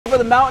Over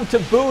the mountain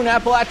to Boone,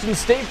 Appalachian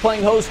State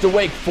playing host to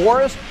Wake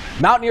Forest.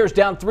 Mountaineers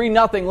down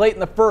 3-0 late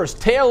in the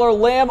first. Taylor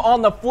Lamb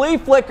on the flea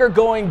flicker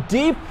going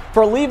deep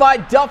for Levi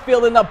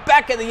Duffield in the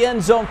back of the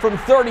end zone from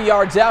 30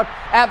 yards out.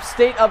 App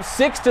State up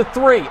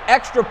 6-3.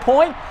 Extra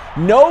point,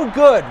 no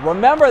good.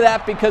 Remember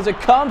that because it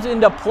comes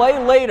into play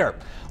later.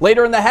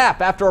 Later in the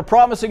half, after a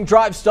promising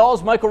drive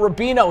stalls, Michael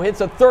Rubino hits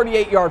a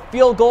 38-yard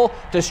field goal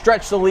to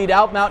stretch the lead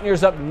out.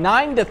 Mountaineers up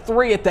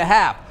 9-3 at the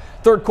half.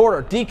 Third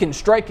quarter, Deacon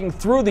striking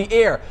through the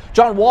air.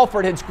 John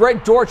Walford hits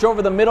Greg Dortch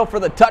over the middle for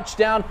the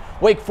touchdown.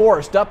 Wake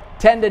Forest up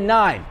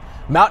 10-9.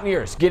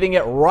 Mountaineers getting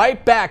it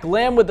right back.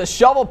 Lamb with the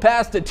shovel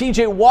pass to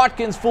TJ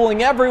Watkins,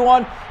 fooling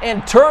everyone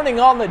and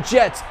turning on the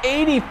Jets.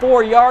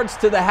 84 yards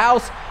to the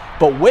house,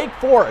 but Wake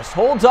Forest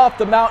holds off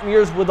the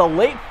Mountaineers with a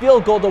late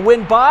field goal to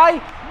win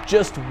by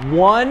just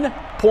 1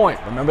 point.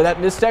 Remember that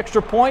missed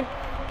extra point?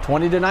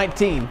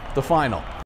 20-19, the final.